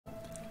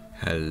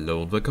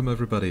Hello and welcome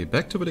everybody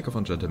back to Relive of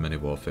Ungentlemanly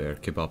Warfare.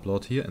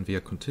 Kebablord here, and we are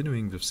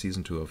continuing with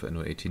Season 2 of Anno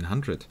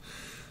 1800.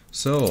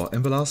 So,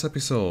 in the last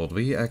episode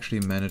we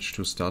actually managed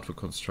to start the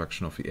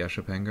construction of the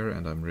airship hangar,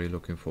 and I'm really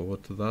looking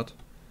forward to that.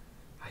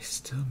 I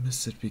still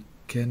miss it, we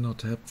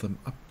cannot help them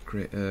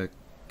upgrade,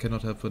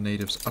 cannot help the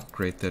natives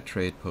upgrade their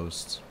trade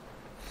posts.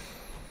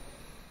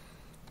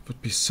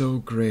 Would be so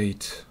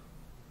great.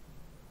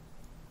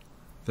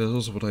 That's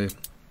also what I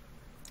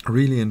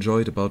really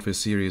enjoyed about this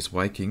series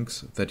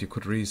Vikings, that you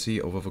could really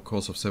see over the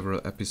course of several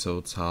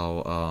episodes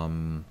how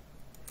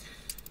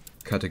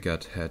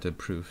Kattegat had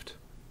improved.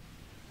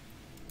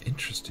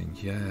 Interesting,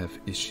 yeah, I have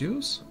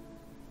issues.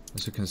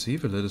 As you can see,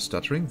 the little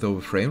stuttering, though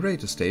the frame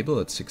rate is stable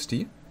at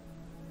 60.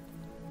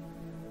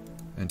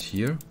 And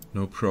here,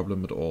 no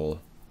problem at all.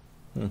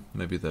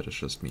 Maybe that is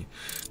just me.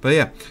 But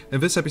yeah,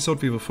 in this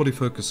episode we will fully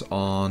focus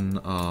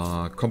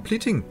on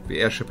completing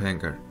the airship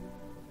hangar.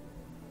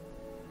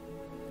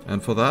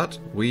 And for that,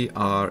 we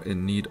are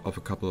in need of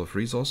a couple of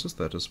resources.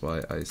 That is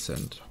why I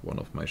sent one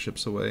of my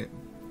ships away.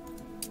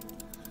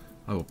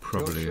 I will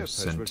probably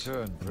send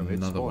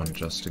another one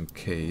just in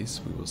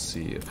case. We will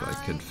see if I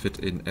can fit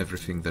in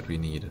everything that we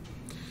need.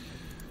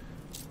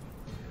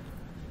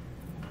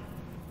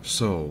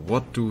 So,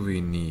 what do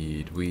we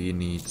need? We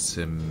need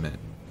cement.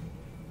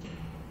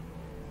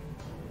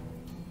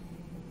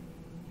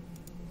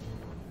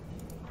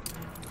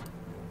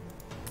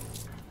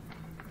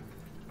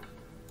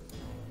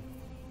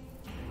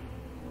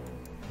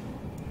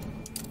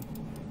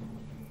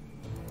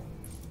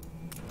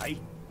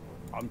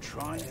 I'm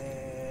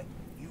trying.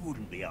 You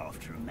wouldn't be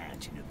after a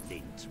mountain of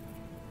things.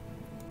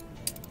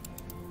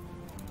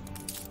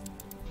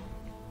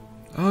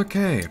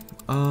 Okay,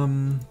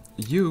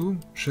 you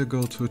shall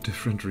go to a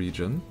different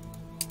region.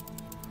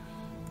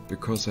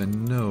 Because I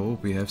know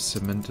we have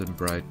cement and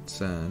bright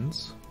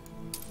sands.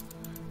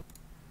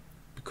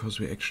 Because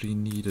we actually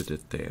needed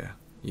it there.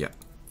 Yeah.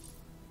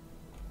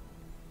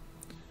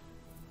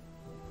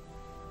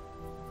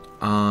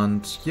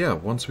 And yeah,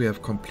 once we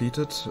have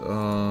completed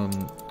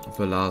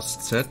the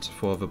last set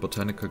for the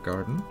botanical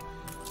garden,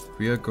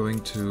 we are going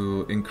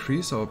to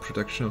increase our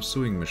production of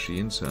sewing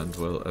machines and,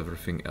 well,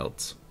 everything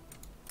else.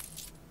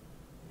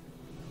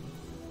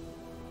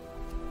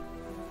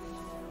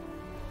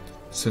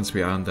 Since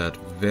we are in that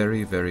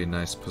very, very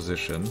nice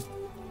position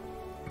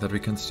that we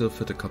can still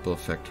fit a couple of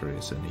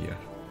factories in here.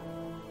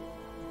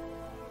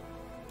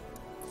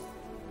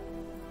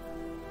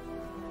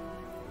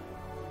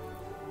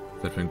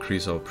 That will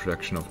increase our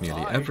production of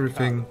nearly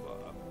everything.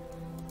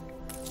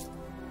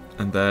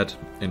 And that,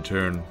 in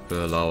turn,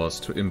 will allow us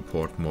to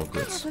import more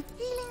goods.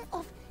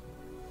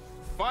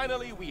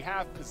 Finally, we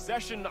have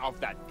possession of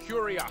that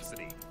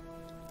curiosity.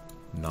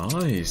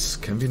 Nice.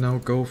 Can we now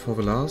go for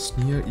the last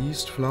Near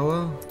East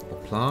flower or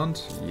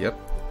plant?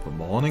 Yep. The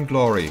Morning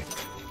Glory.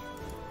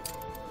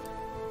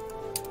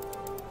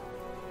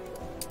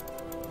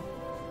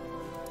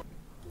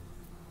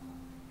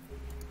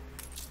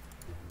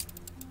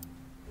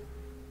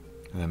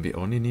 And then we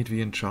only need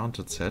the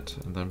enchanted set,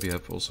 and then we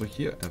have also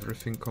here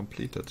everything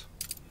completed.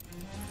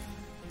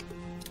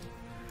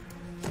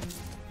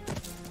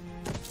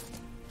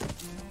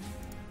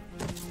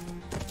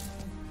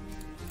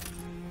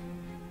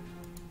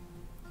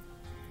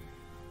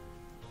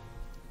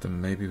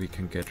 Then maybe we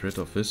can get rid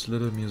of this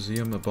little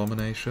museum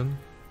abomination.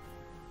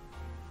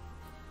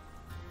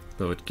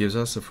 Though it gives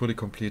us a fully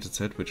completed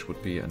set, which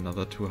would be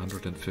another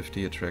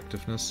 250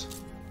 attractiveness.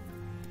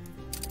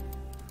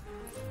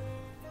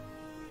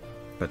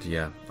 But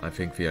yeah, I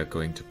think we are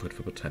going to put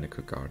the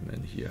botanical garden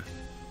in here.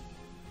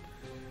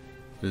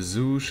 The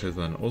zoo shall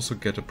then also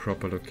get a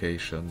proper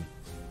location.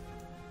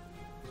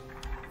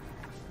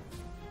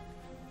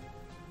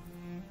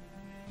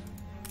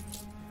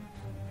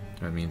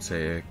 That means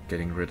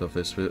getting rid of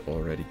this will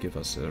already give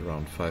us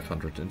around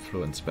 500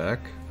 influence back.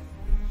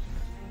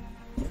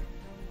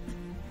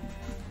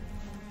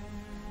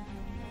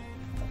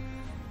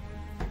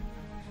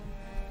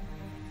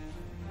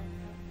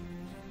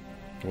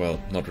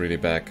 Well, not really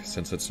back,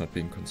 since it's not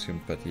being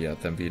consumed, but yeah,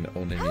 then we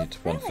only need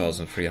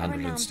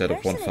 1,300 instead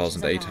of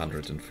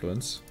 1,800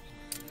 influence.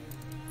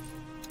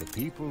 The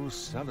people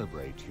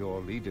celebrate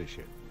your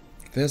leadership.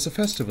 There's a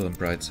festival in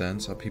Bright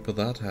Sands. Are people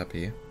that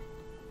happy?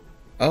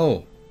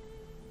 Oh!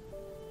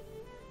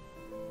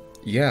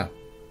 Yeah.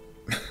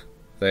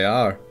 They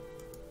are.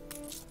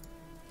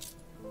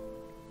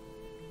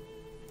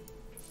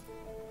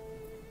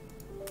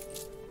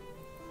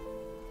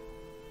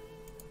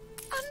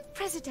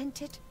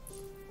 Unprecedented.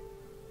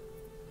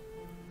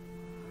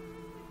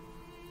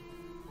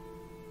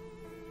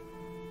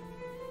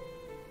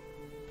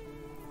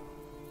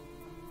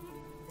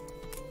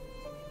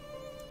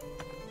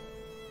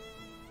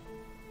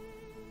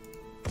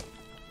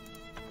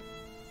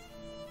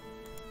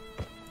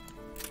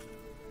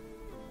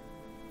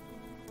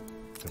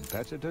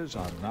 Competitors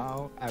are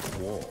now at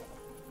war.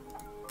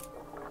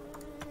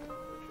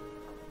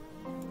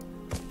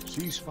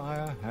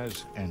 Ceasefire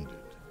has ended.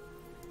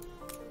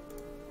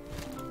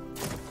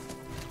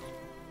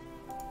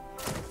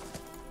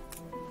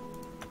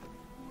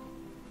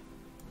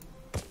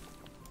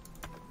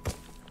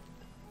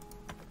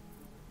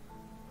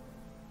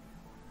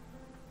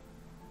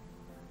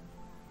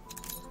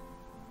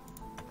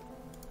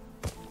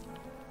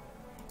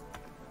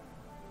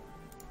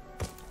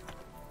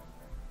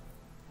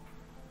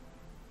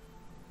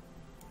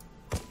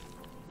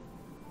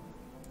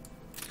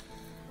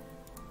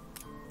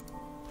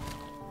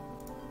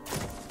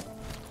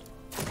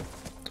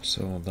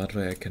 So that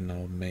way I can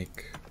now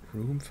make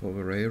room for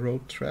the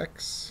railroad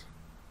tracks.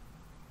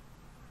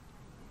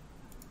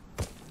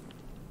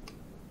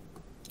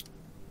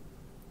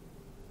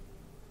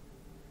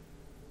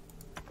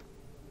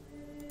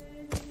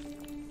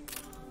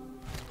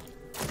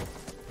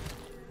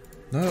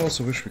 Now I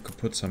also wish we could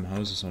put some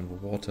houses on the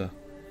water.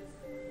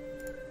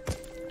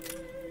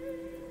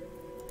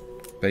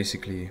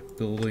 Basically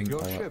building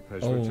Your our ship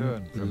has own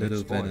returned from little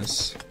its voyage.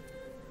 Venice.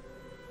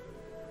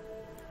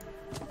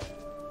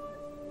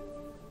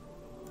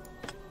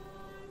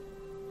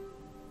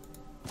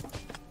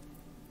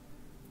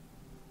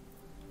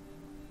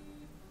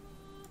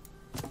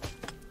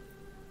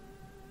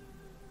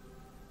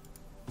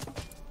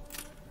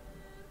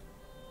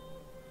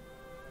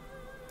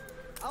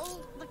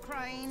 Hold the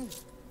crane.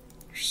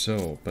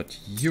 So, but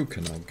you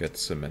can now get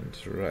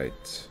cement,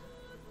 right?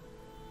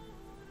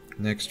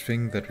 Next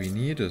thing that we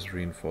need is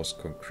reinforced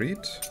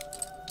concrete.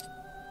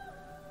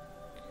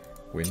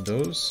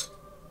 Windows.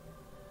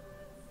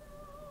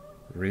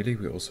 Really,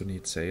 we also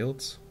need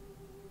sails?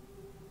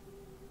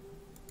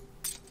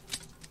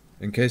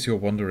 In case you're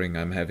wondering,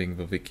 I'm having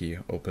the wiki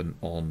open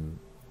on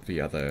the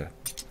other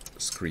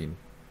screen.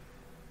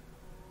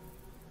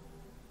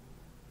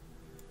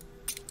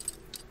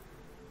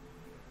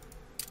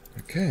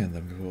 Okay, and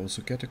then we will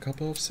also get a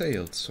couple of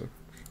sails, so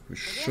we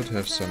should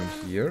have some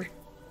here.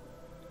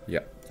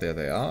 Yeah, there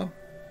they are.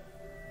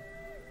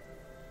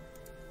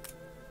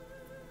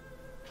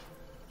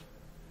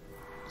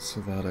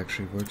 So that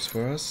actually works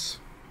for us.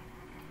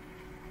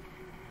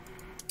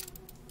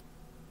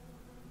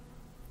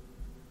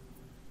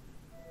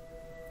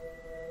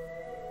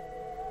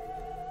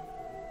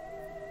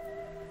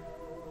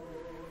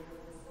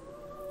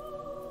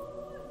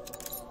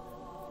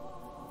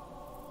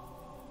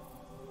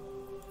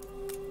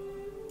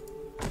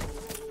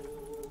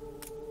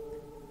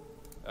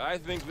 I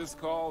think this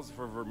calls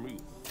for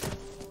vermouth.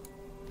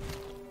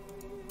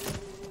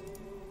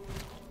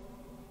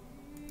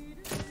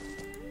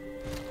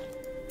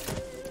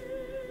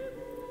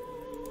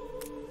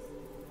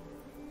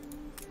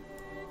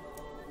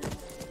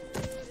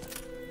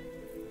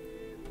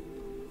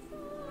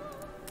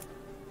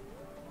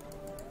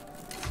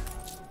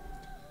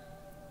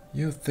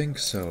 You think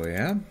so,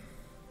 yeah?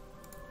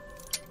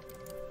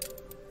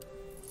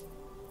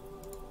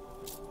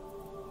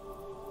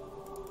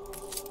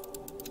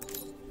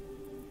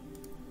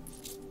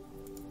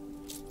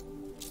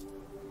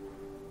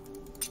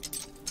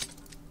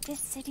 This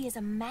city is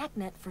a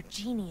magnet for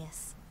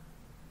genius.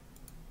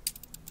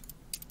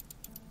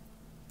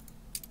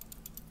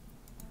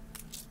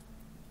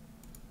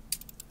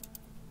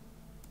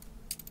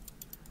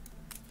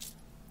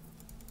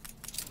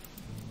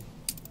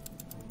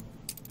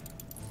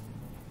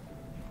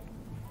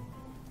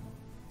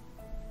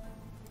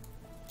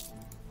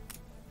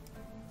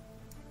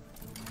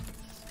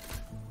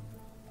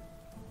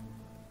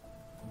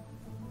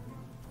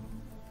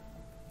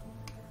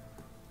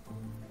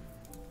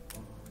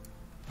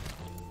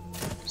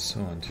 So,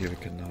 and here we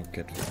can now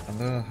get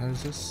other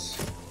houses.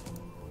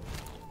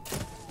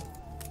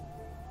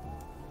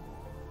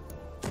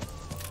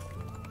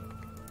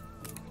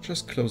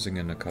 Just closing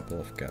in a couple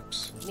of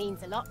gaps.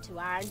 Means a lot to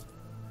Arn.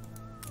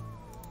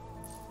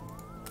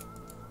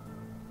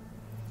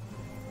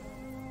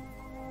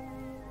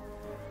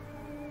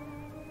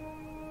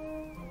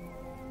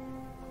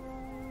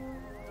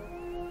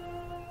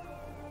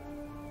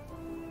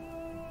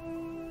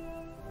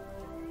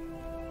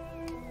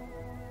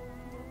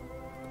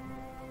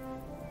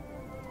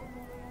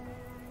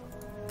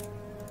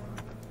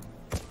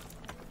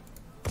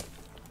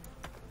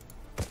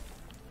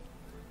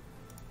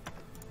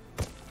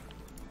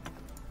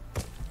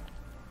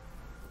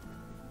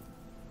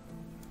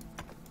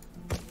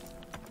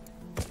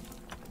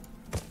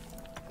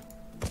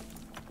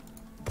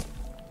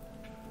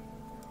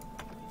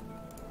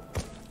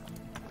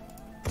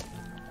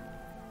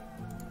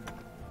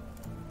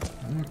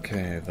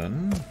 Okay,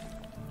 then.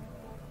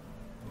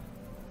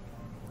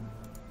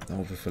 Now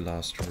with the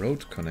last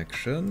road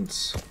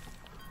connections,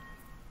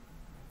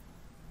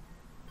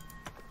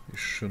 we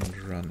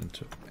shouldn't run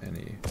into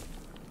any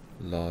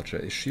larger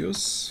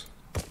issues.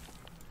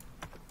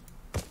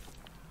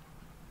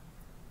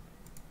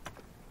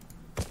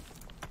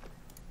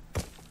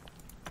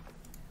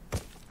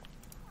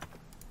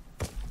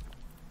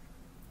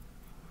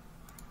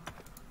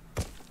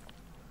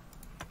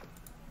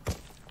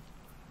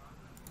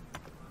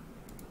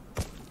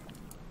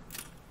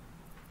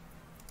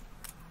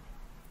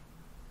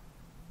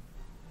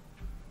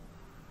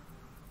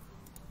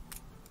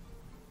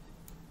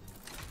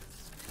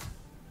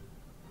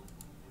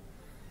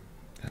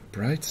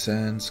 Bright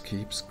Sands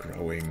keeps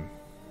growing.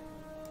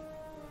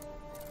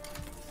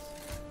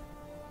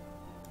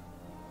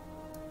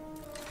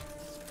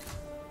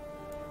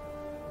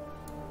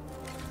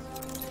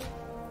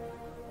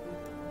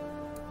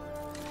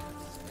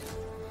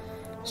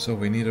 So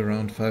we need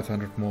around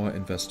 500 more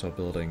investor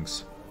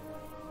buildings.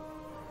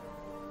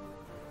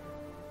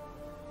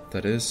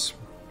 That is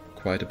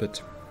quite a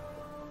bit.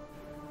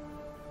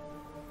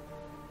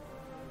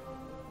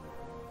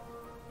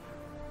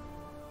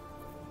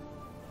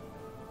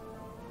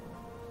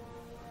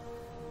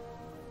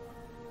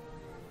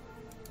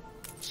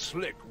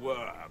 Slick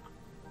work.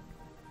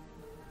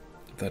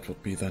 That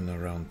would be then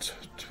around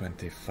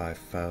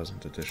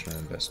 25,000 additional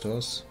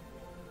investors.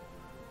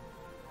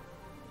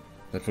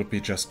 That would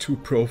be just 2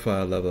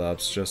 profile level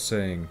ups, just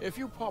saying. If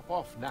you pop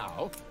off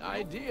now,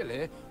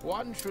 ideally,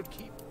 one should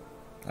keep...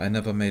 I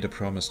never made a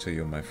promise to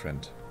you, my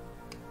friend.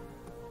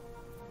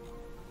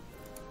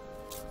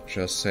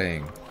 Just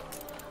saying.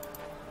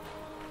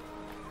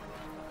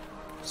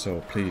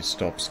 So please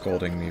stop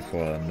scolding me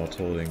for not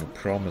holding a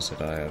promise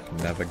that I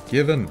have never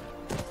given.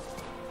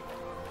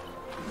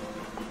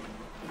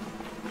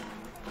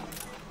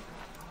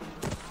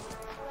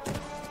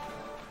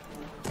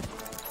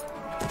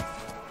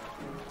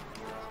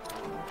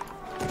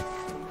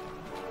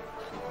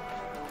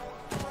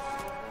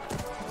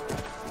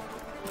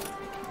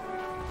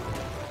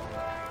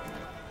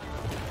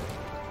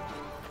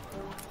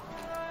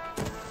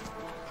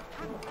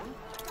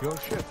 Your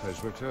ship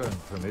has returned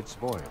from its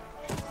voyage.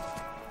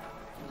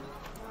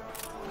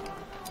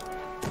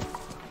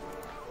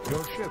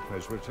 Your ship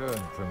has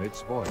returned from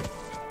its voyage.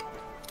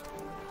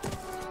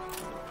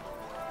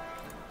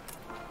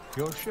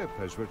 Your ship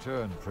has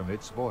returned from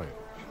its voyage.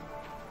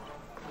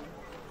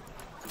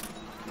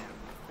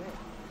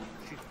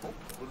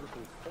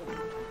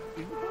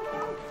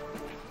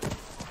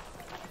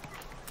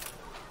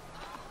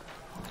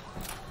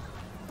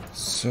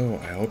 So,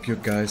 I hope you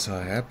guys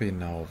are happy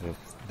now with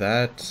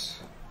that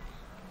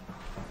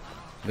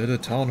little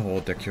town hall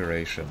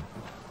decoration.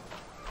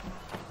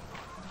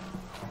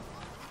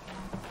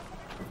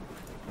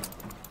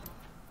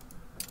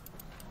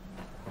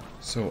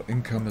 So,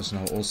 income is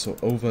now also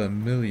over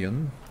 1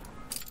 million.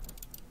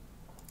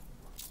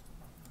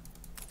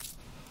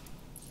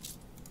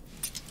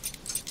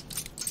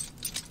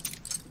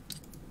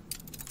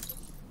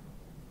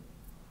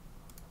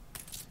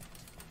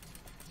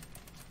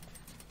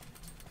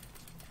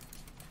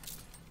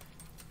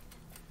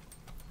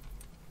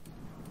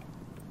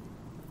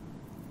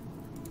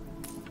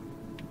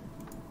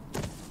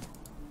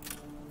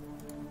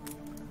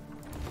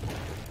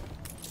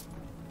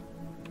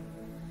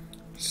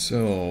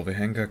 So, the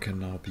hangar can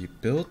now be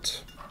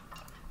built.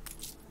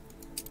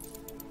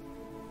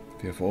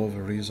 We have all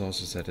the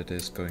resources that it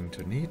is going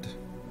to need.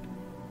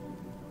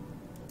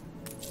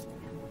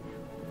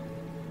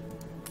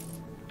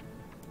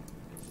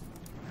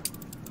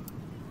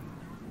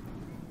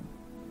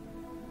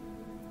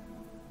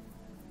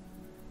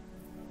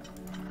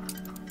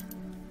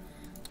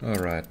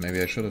 Alright,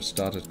 maybe I should have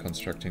started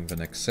constructing the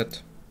next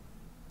set.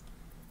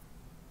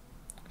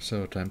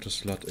 So, time to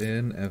slot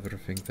in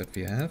everything that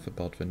we have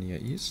about the Near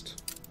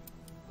East.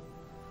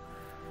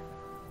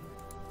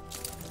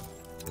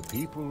 The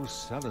people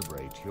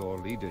celebrate your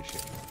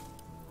leadership.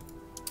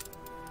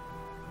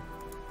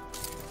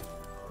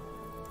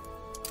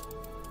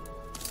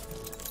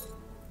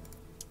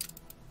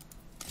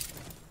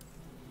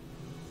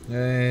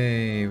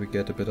 Yay, we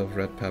get a bit of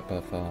red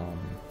pepper farm.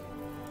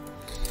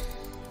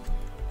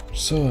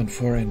 So, and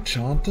for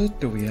Enchanted,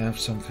 do we have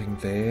something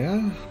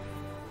there?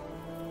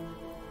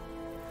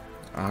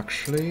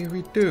 Actually,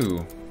 we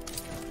do.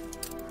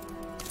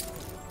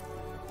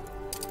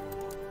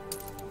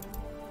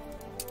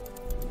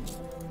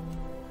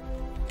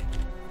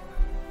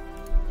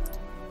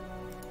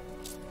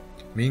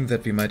 Meaning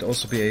that we might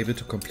also be able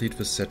to complete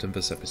this set in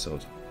this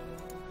episode.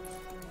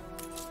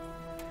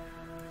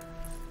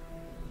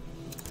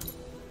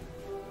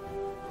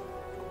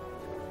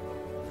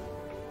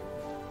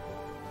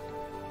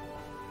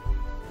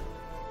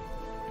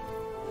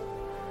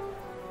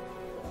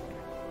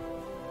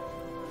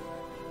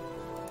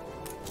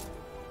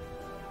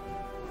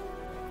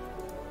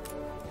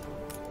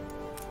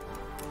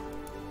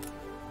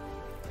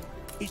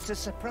 It's a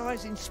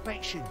surprise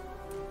inspection.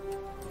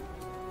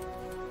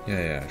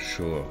 Yeah,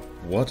 sure.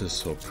 What a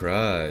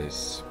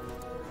surprise.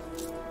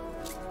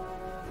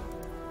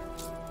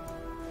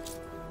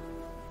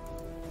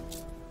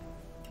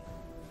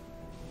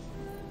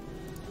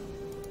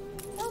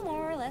 No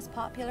more or less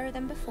popular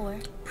than before.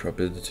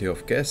 Probability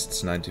of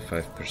guests,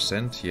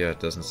 95%. Yeah,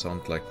 it doesn't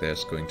sound like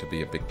there's going to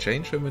be a big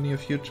change in the near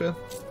future.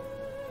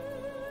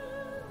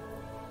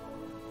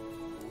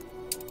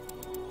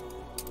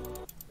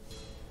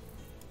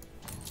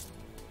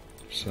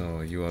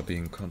 So, you are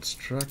being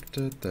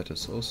constructed, that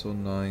is also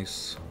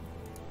nice.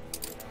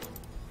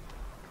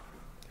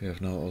 We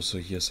have now also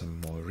here some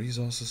more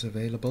resources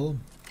available.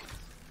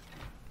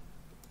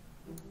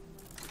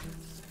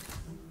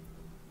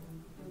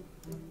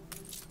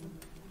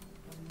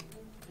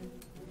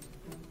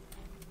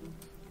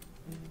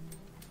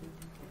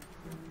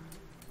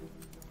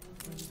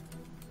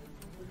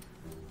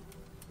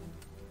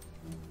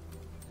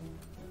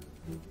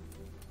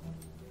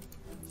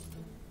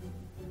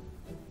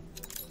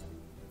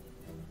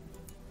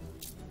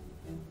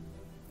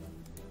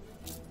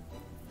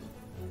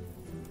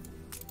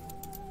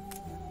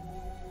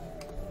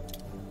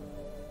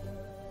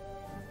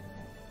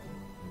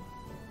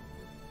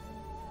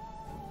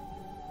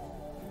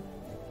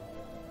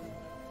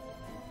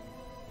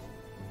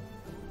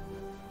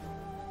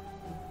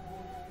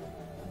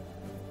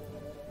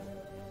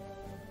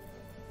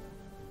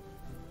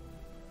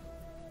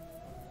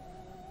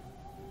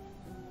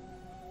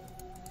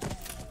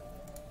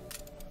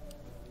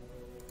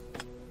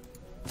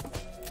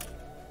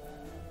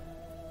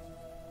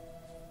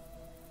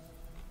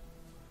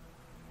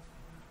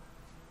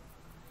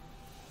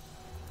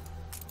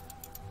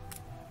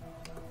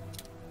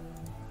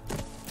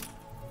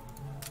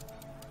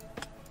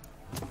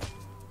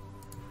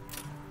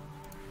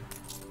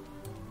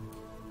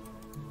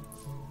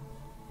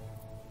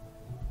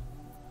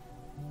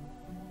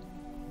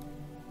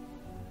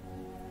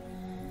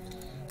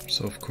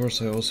 So of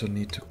course I also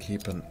need to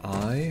keep an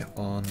eye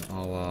on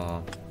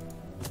our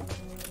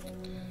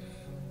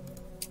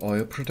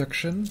oil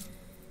production.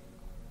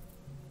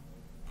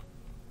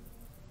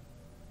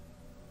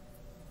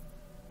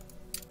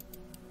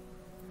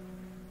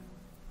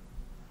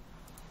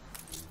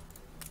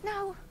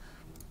 No,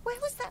 where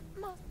was that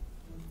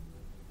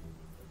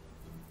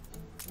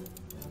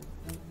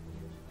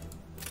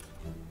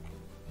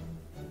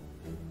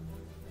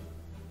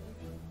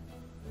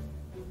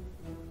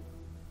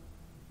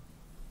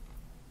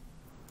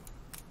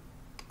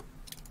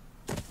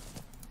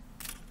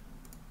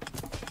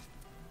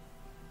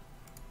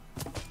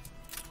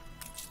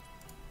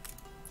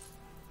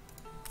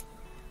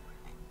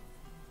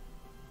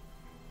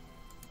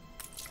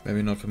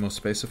Maybe not the most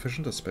space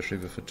efficient, especially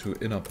with the two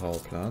inner power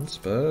plants,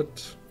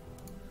 but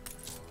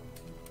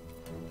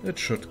it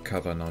should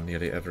cover now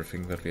nearly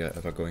everything that we are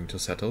ever going to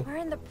settle. We're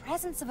in the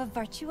presence of a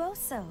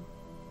virtuoso.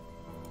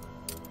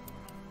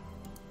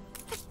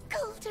 The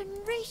golden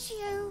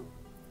ratio.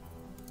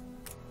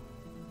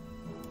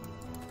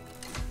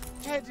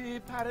 Heady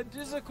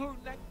paradisical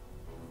done.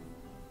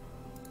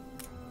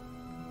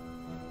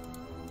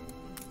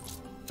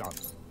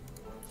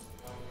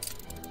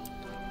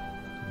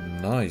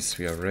 Nice,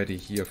 we are ready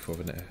here for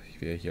the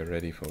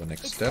ready for the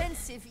next step.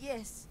 Expensive,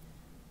 yes.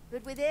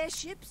 But with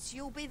airships,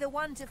 you'll be the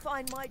one to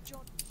find my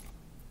job.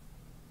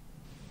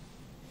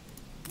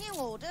 New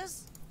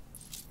orders.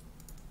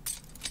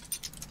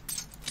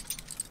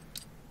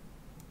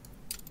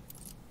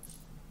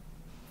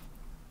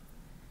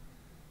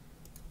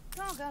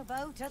 Cargo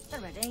boat at the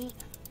ready.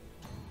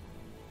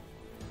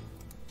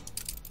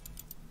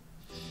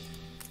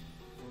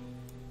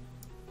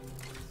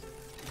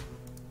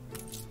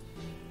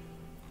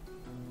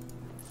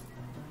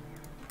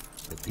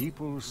 The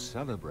people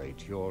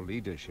celebrate your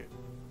leadership.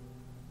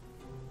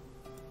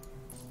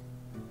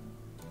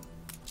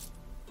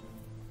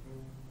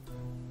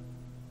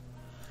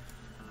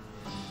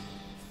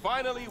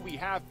 Finally, we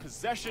have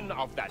possession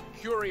of that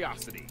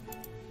curiosity.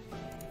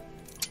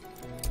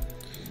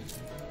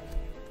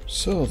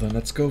 So then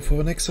let's go for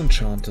the next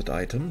enchanted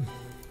item.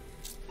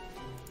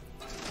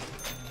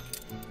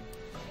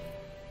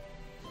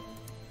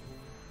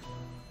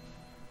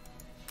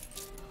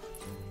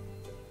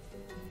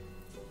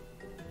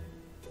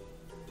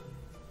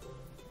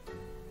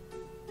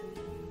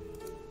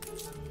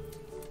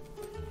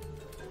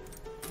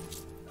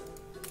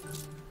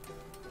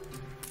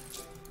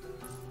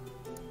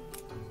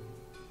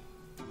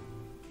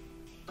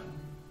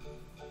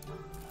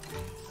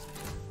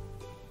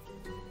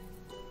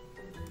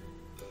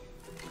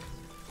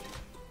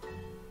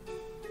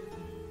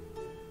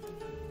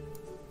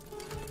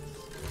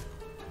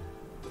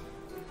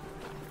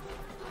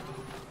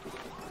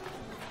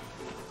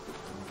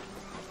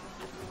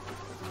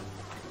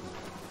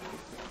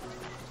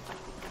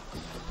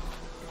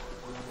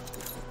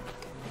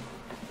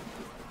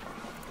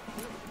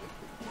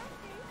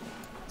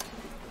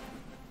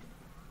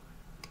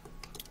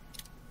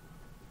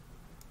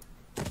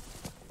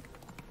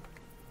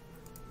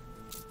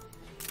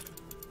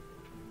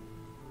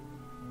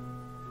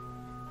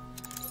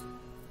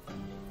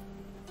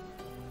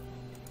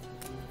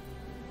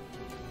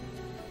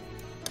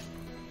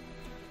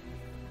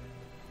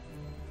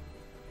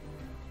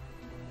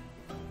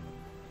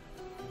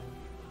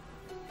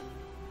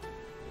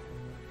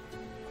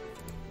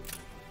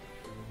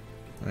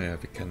 Oh yeah,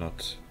 we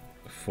cannot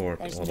afford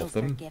There's all no of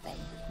them. forgiving.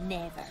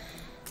 Never.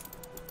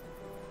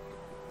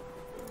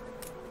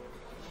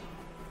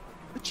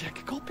 A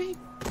check copy?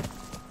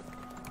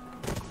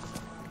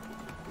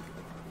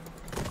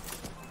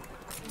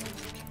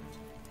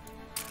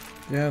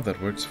 Yeah, that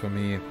works for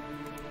me.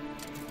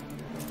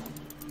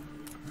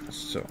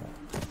 So,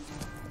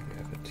 we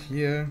have it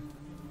here.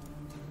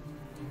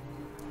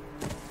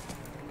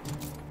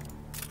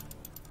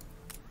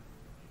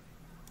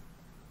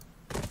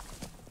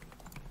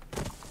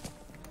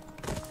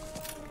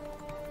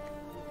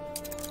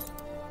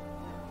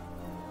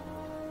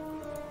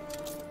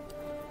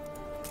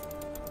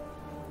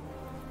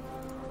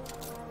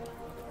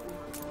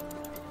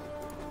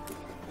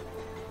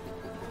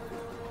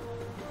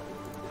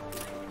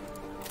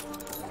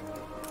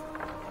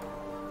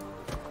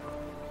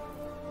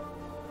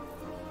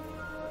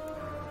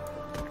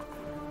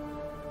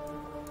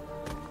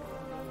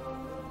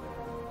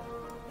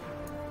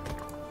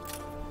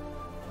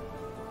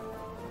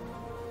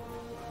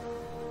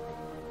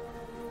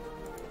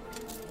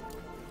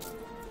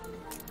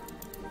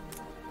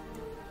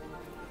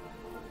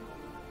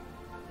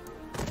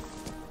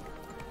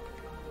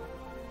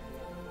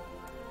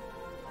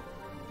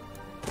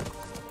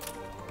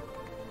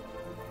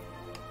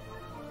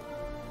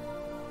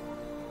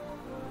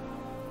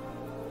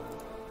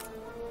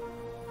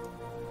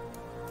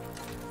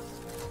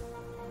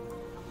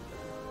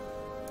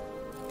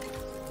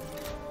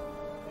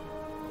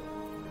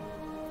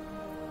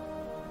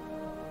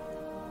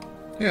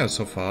 Yeah,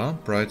 so far,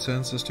 Bright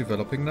Sense is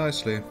developing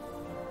nicely.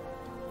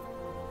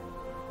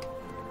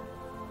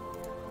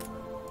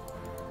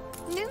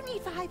 No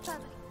need for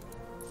hyperbole.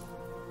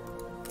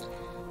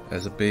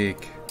 As a big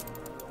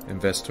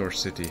Investor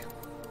city.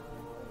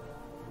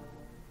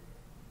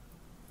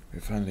 We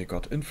finally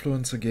got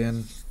influence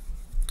again.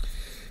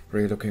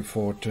 Really looking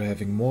forward to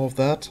having more of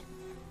that.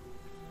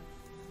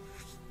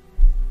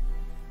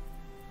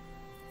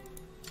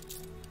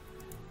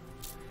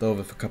 Though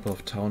with a couple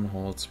of town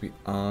halls we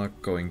are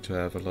going to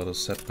have a lot of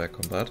setback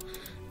on that.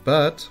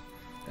 But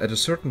at a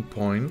certain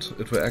point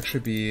it will actually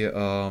be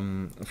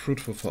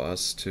fruitful for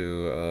us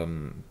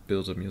to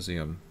build a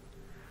museum.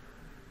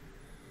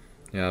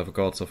 Yeah, the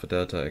Gods of the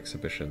Delta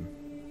exhibition.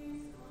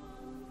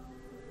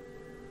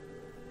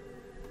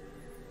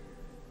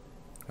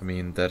 I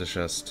mean, that is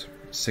just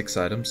 6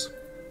 items.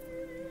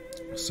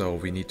 So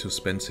we need to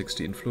spend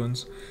 60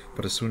 influence.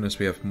 But as soon as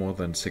we have more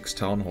than 6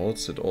 town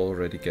halls, it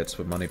already gets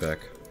the money back.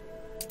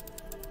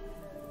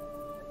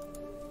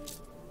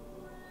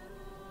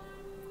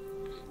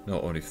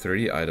 No, only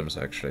 3 items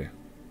actually.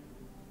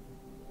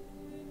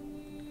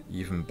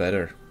 Even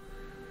better.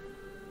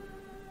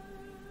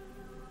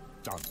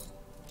 Done.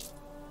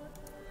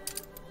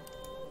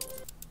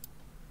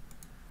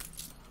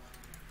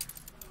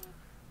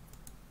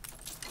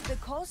 The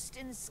cost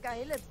and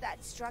scale of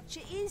that structure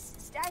is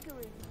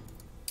staggering.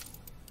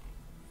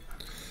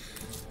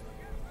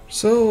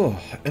 So,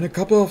 in a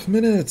couple of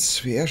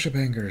minutes, the airship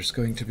hangar is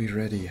going to be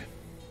ready.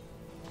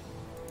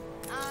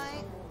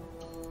 Aye.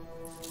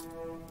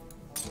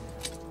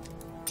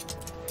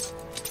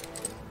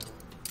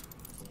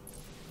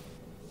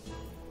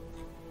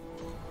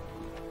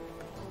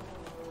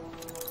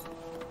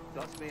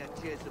 Toss me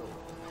a chisel.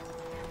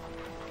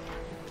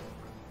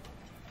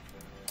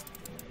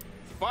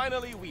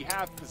 Finally, we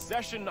have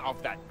possession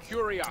of that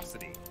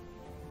curiosity.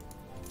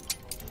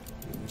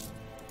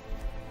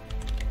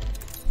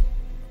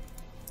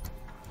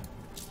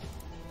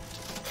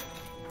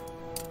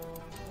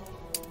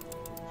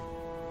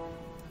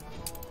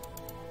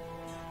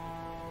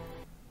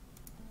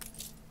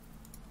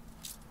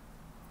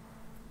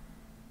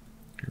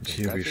 And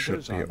here we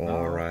should be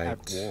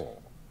alright.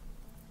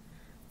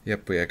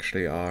 Yep, we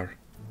actually are.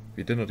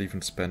 We did not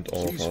even spend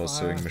all of our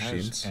sewing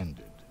machines.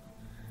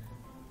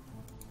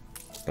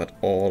 But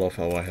all of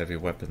our heavy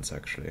weapons,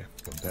 actually.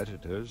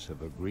 Competitors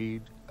have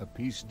agreed a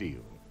peace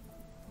deal.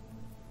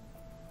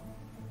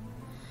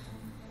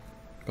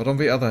 But on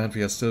the other hand,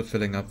 we are still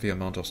filling up the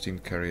amount of steam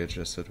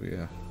carriages that we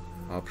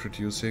are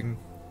producing.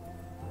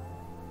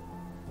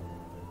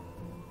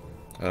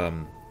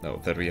 No,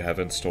 that we have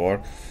in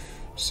store.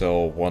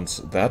 So once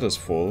that is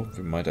full,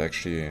 we might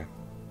actually...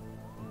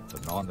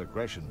 The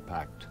non-aggression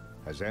pact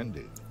has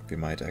ended. We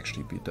might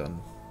actually be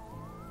done.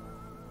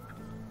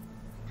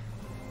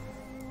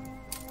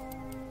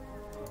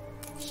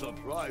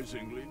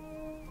 Surprisingly.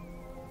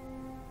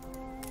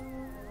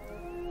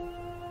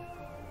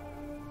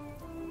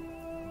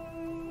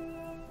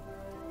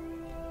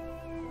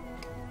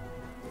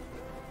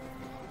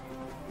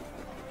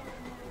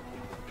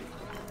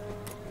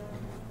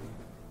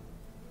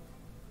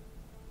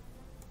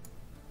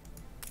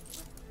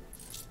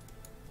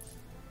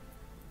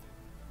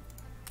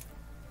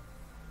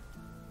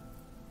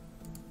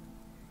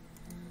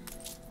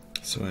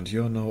 So, and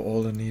you're now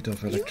all in need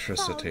of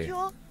electricity.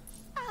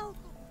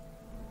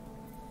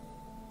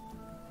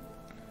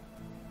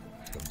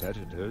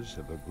 Competitors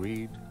have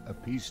agreed a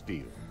peace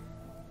deal.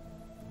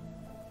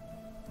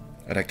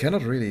 And I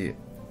cannot really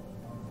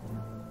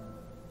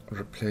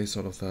replace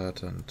all of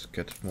that and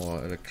get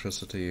more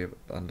electricity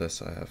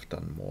unless I have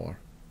done more.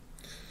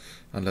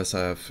 Unless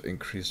I have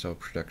increased our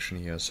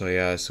production here. So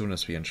yeah, as soon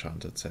as the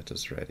enchanted set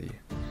is ready,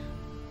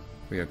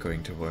 we are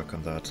going to work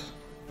on that.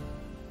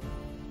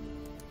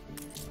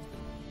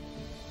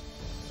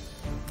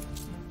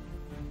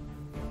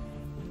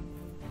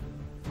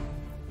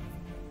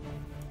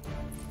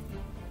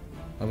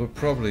 I will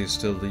probably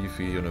still leave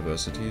the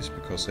universities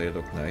because they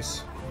look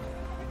nice.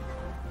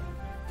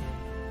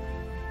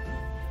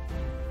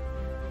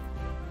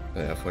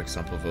 For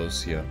example,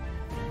 those here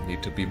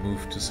need to be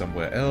moved to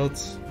somewhere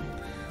else,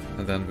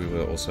 and then we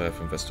will also have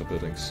investor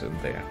buildings in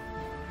there.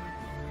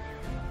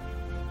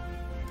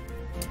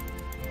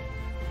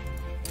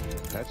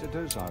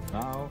 Competitors are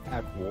now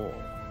at war.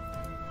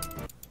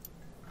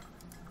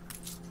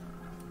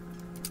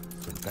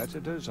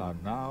 Competitors are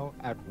now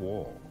at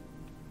war.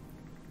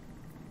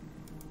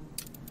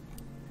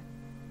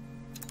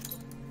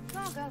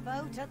 Cargo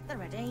boat at the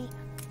ready.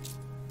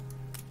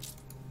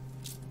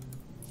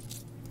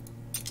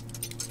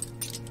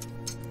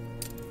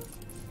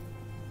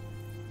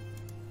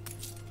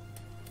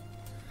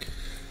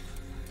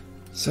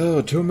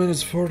 So, 2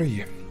 minutes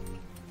 40.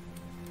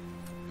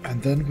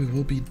 And then we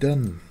will be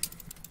done.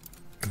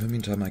 In the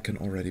meantime, I can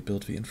already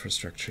build the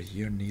infrastructure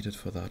here needed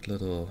for that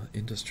little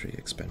industry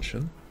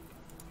expansion.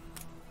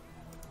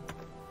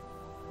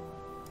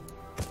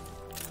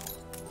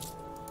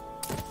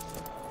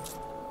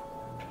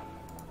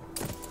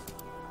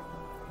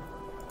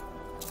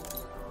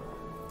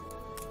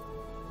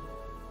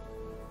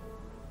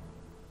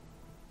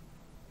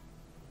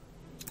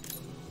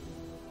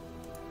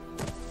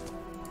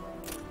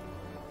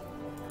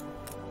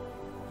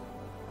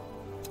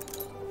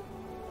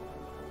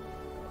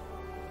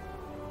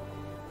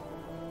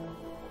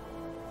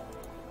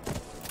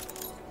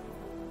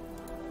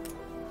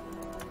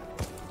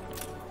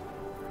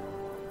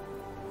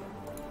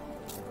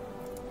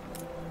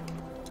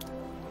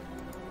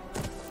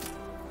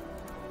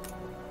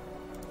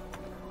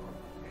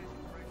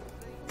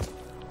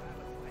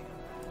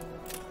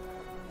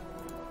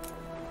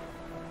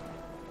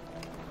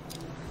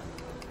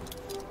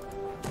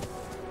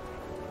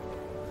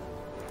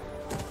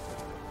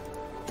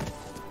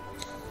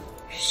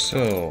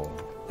 So,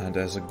 and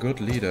as a good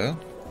leader,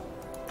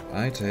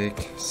 I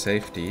take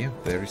safety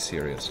very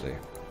seriously.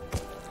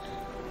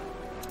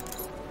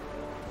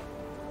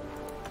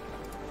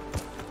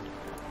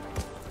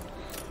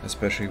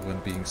 Especially when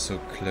being so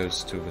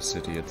close to the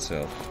city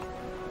itself.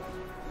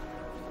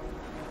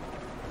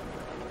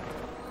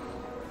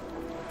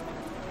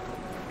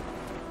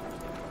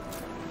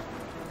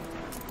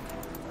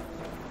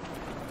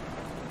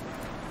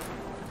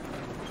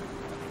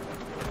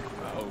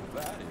 Oh,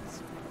 that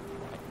is...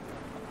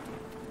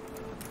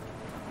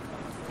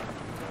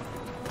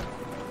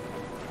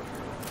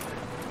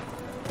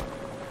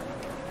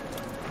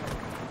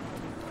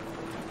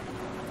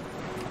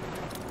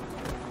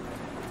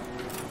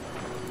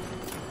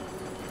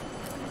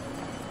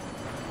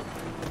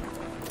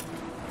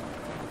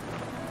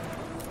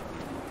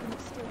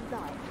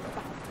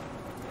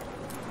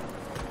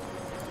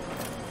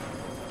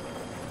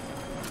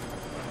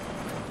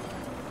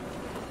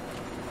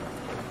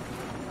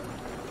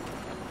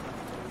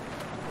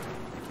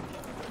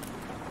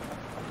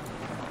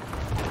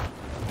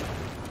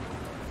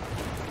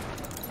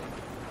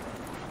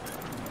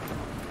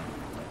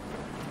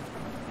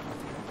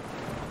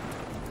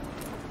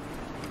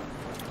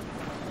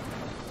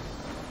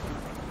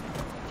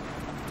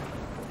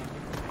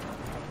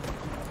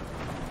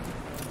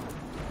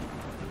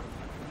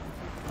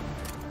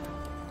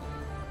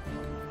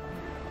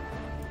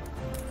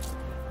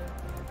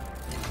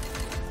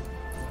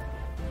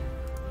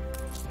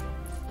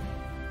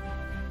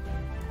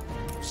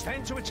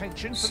 Stand to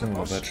attention for So the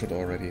boss. that should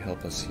already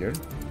help us here.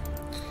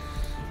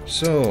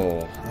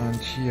 So, and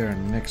here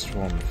next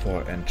one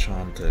for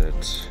Enchanted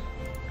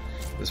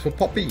is for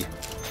Poppy.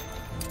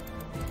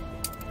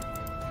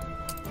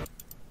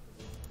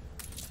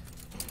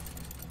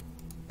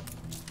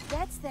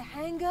 That's the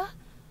hangar?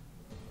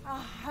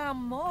 Ah, how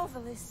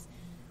marvelous.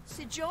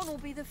 Sir John will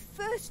be the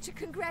first to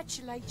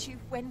congratulate you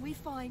when we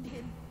find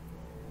him.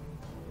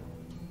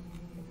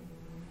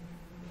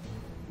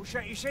 What's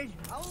that you said?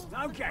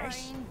 No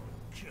gas?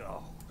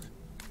 God.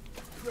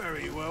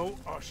 Very well,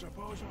 I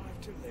suppose I'll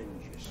have to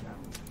lend you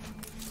some.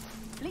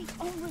 Fleet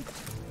en route.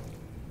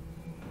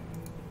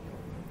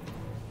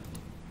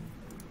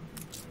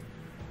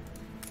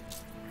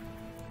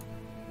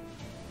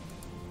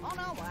 On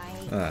our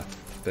way. Ah,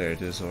 there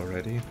it is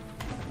already.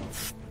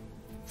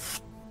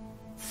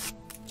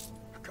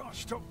 I can't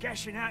stop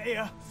gassing out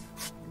here.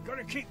 I've got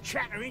to keep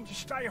chattering to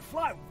stay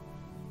afloat.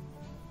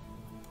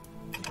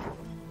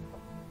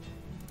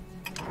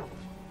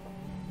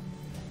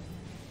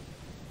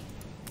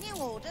 New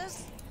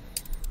orders.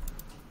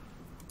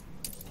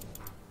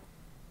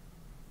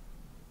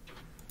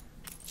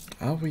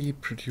 Are we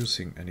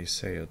producing any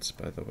sales,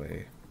 by the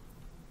way?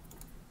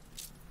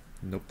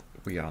 Nope,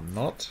 we are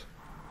not.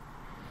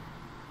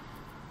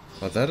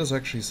 But that is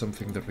actually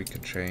something that we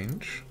can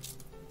change.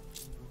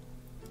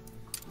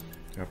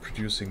 We are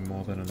producing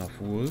more than enough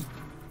wool.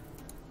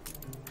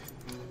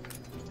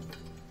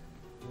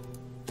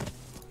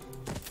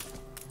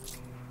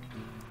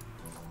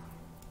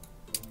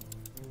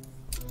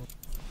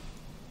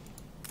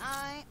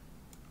 Aye.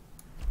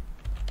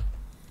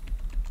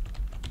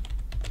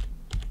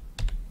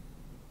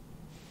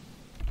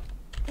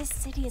 This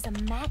city is a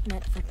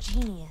magnet for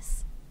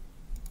genius.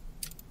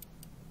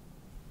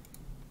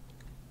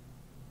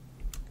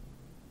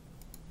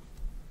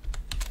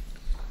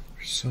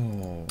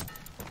 So,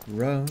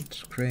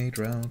 route, trade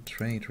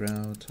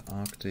route,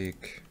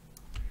 Arctic,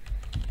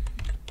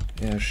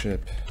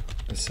 airship,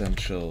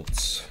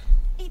 essentials.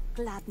 It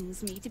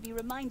gladdens me to be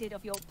reminded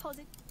of your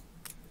positive.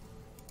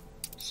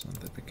 So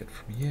that we get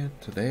from here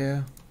to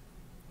there.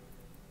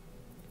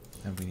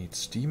 And we need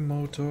steam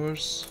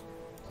motors.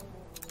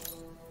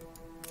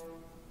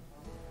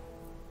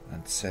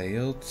 And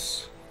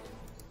sails.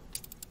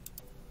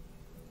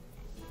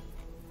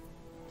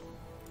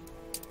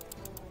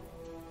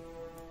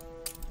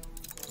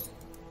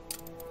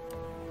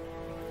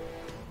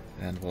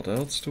 And what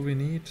else do we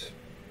need?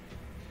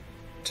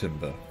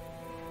 Timber.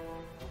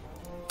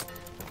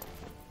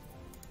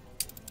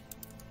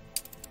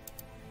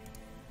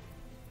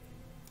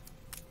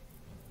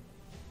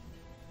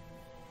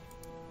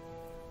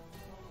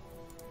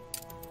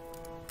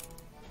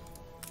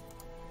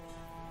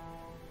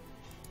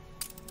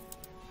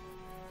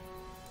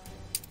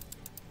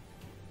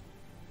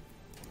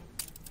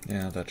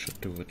 Yeah, that should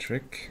do the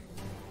trick.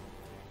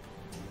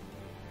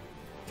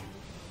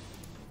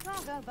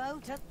 Cargo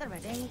boat at the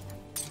ready.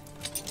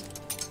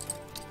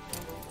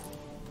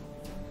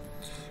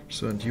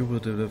 So, and you will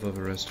deliver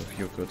the rest of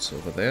your goods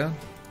over there.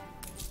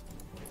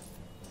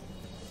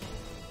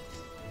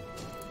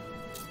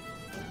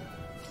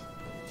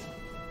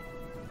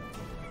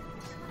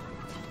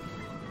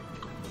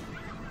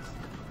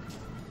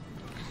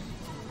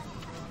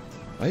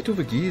 Why do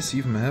the geese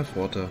even have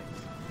water?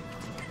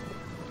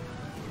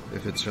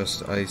 If it's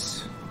just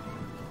ice.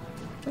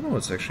 Oh no,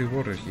 it's actually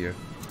water here.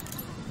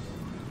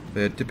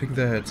 They're dipping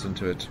their heads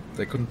into it.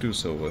 They couldn't do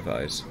so with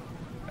ice.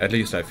 At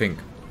least I think.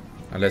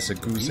 Unless a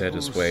goose head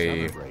is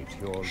way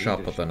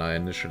sharper than I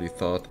initially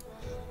thought.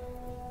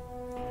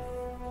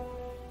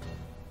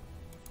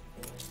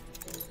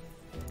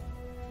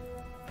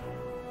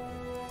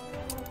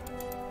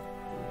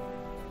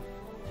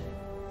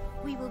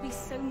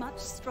 much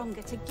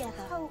stronger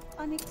together. How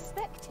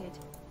unexpected.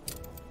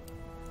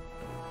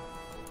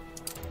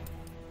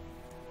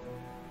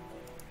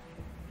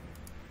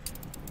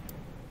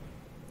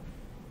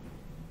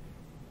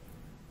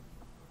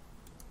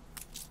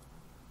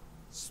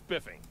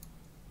 Spiffing.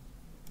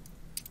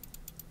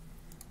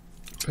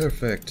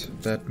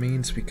 Perfect. That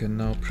means we can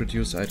now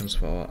produce items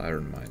for our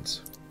iron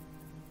mines.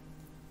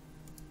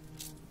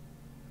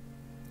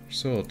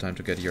 So, time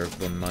to get your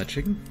one night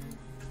chicken.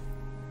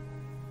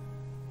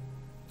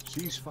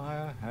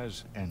 Ceasefire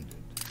has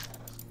ended.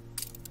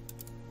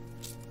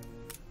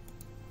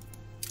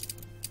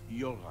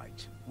 You're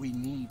right. We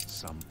need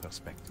some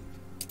perspective.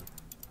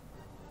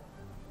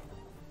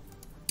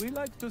 We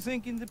like to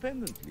think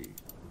independently.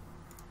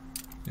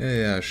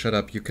 Yeah, shut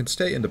up. You can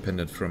stay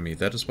independent from me.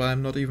 That is why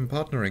I'm not even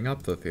partnering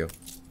up with you.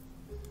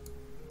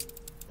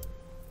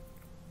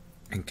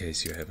 In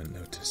case you haven't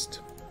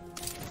noticed.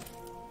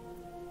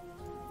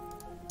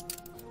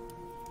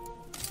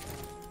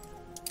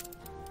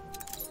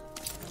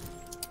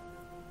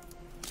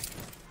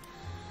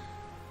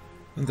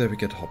 And there we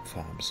get hop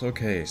farms.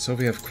 Okay, so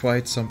we have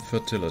quite some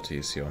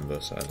fertilities here on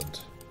this island.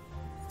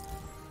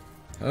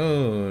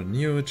 Oh,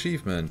 new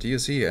achievement. Do you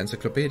see?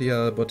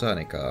 Encyclopedia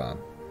Botanica.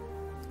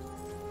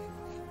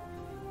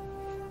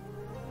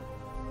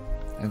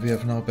 And we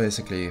have now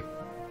basically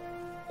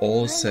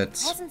all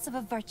sets. Presence of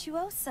a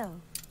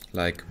virtuoso.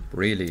 Like,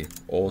 really,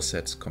 all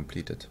sets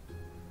completed.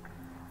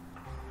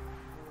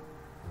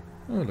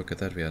 Oh, look at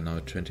that. We are now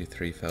at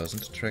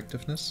 23,000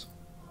 attractiveness.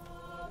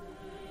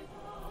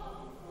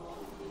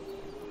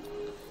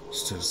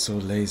 Still so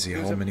lazy.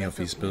 How many of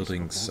these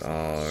buildings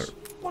are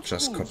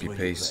just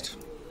copy-paste?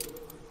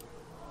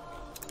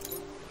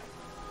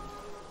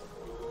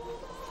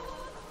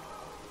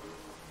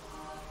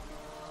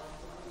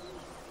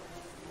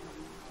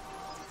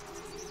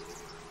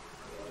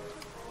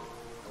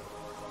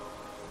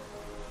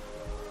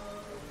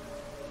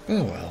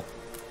 Oh well.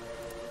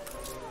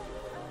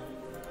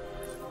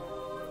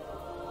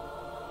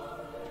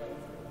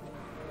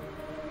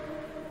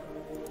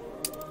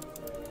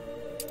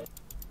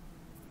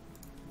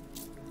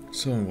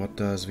 So, what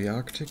does the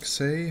Arctic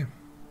say?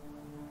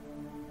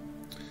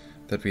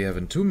 That we have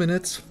in 2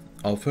 minutes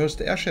our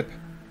first airship.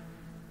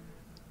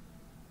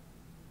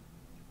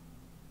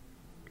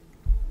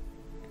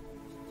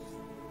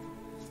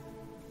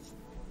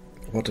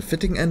 What a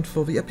fitting end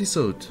for the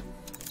episode.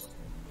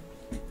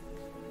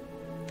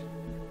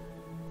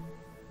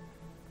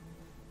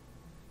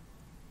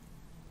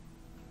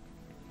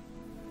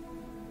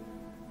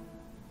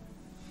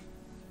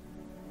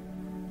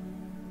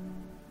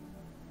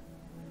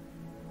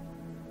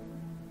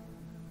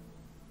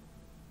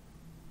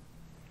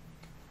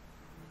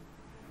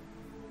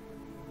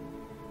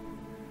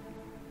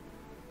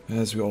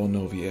 As we all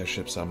know, the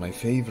airships are my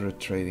favorite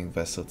trading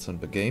vessels in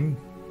the game.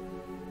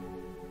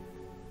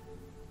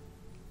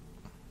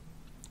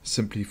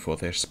 Simply for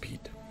their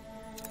speed.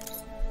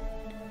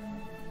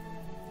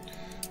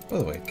 By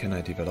the way, can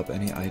I develop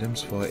any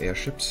items for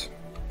airships?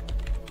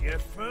 Your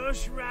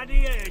first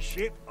ruddy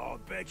airship, I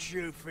bet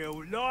you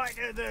feel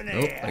lighter than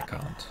air. Nope, I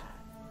can't.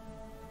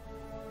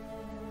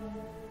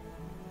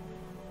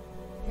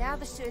 Now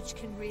the search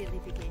can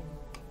really begin.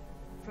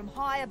 From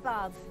high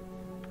above,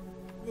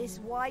 this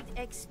white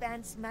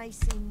expanse may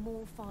seem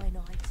more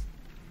finite.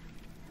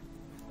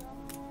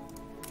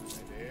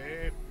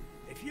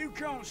 If you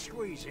can't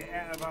squeeze it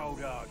out of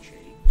old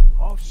Archie,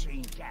 I've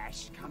seen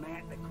gas come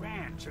out the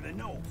ground to the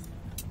north.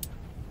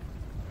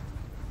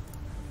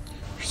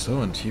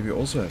 So, and here we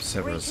also have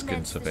several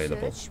Recommence skins the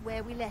available. search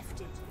where we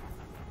left it.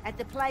 At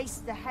the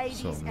place the Hades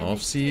So, and North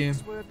the Sea.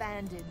 Styx were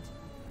abandoned.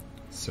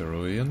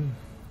 Cerulean.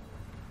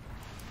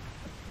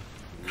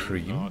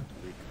 Cream. Not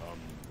become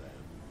them.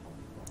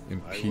 I will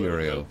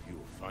Imperial. help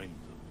you find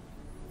them.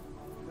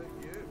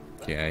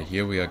 Yeah,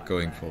 here we are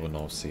going for the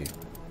North Sea.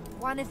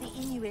 One of the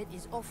Inuit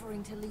is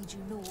offering to lead you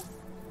north.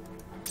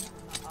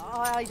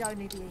 I'd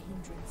only be a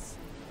hindrance.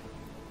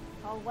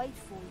 I'll wait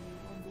for you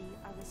on the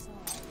other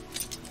side.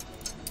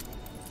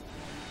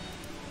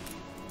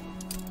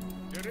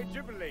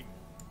 Dirigibbling.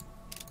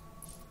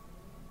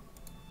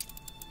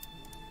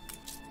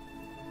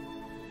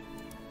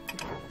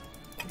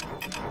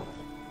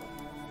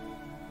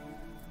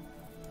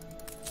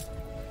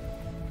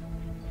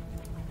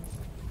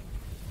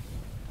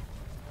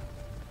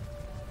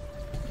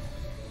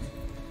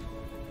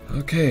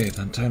 Okay,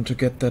 then time to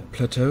get that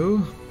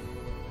plateau.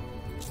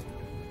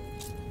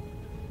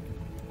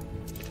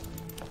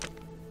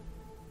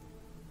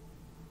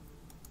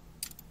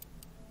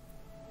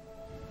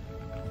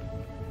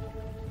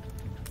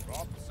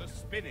 Props are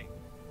spinning.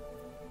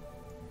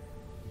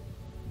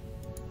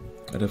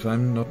 And if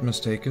I'm not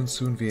mistaken,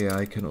 soon the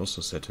AI can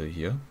also settle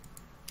here.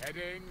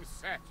 Heading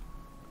set.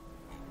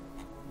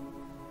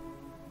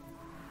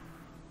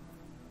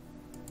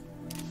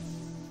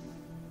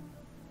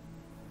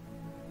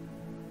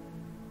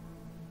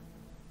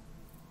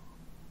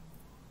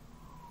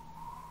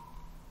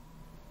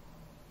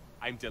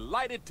 I'm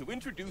delighted to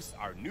introduce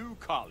our new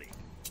colleague.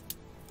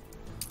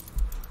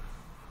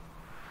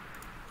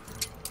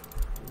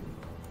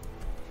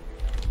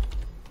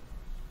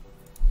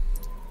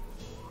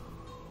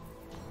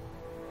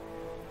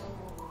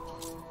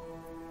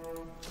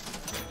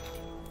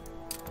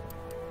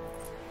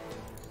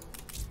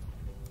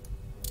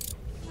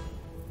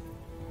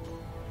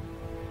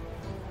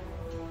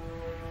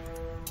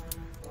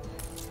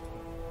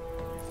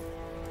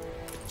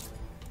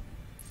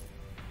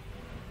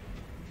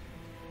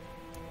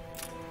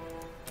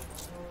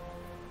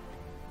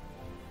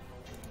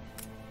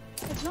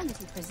 As long as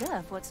we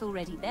preserve what's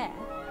already there.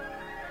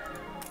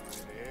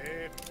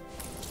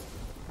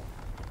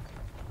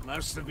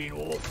 Must have been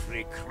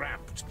awfully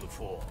cramped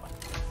before.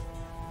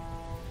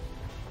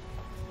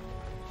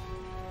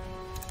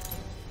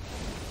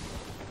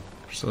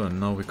 So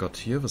now we got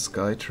here the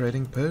Sky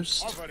Trading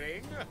Post.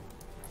 Offering.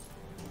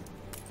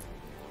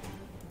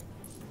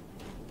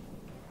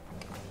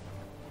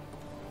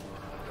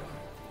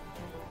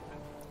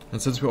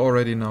 And since we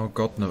already now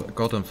got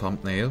a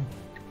thumbnail,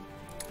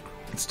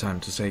 it's time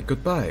to say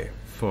goodbye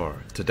for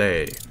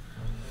today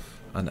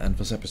and end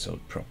this episode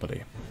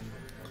properly.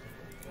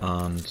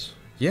 And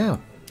yeah.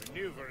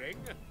 Maneuvering.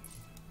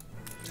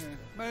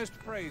 Most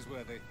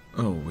praiseworthy.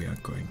 Oh, we are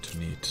going to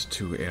need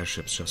 2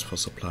 airships just for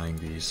supplying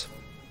these.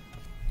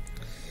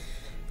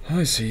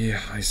 I see,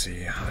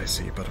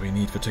 but we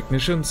need the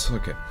technicians.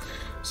 Okay.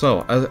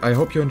 So, I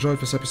hope you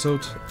enjoyed this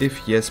episode.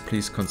 If yes,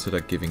 please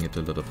consider giving it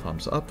a little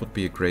thumbs up. Would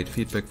be a great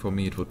feedback for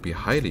me. It would be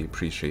highly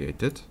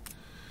appreciated.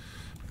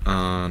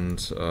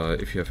 And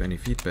if you have any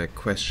feedback,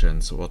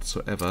 questions,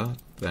 whatsoever,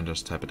 then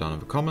just type it down in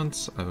the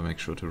comments. I will make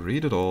sure to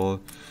read it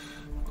all.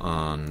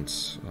 And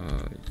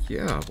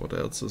yeah, what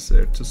else is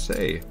there to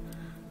say?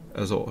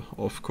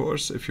 Of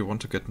course, if you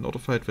want to get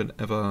notified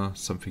whenever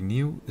something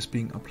new is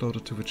being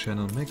uploaded to the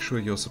channel, make sure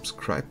you're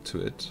subscribed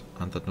to it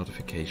and that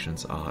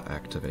notifications are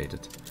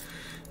activated.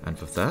 And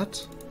with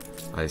that,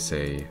 I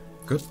say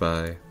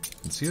goodbye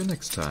and see you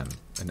next time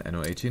in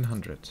Anno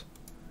 1800.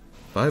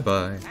 Bye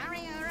bye.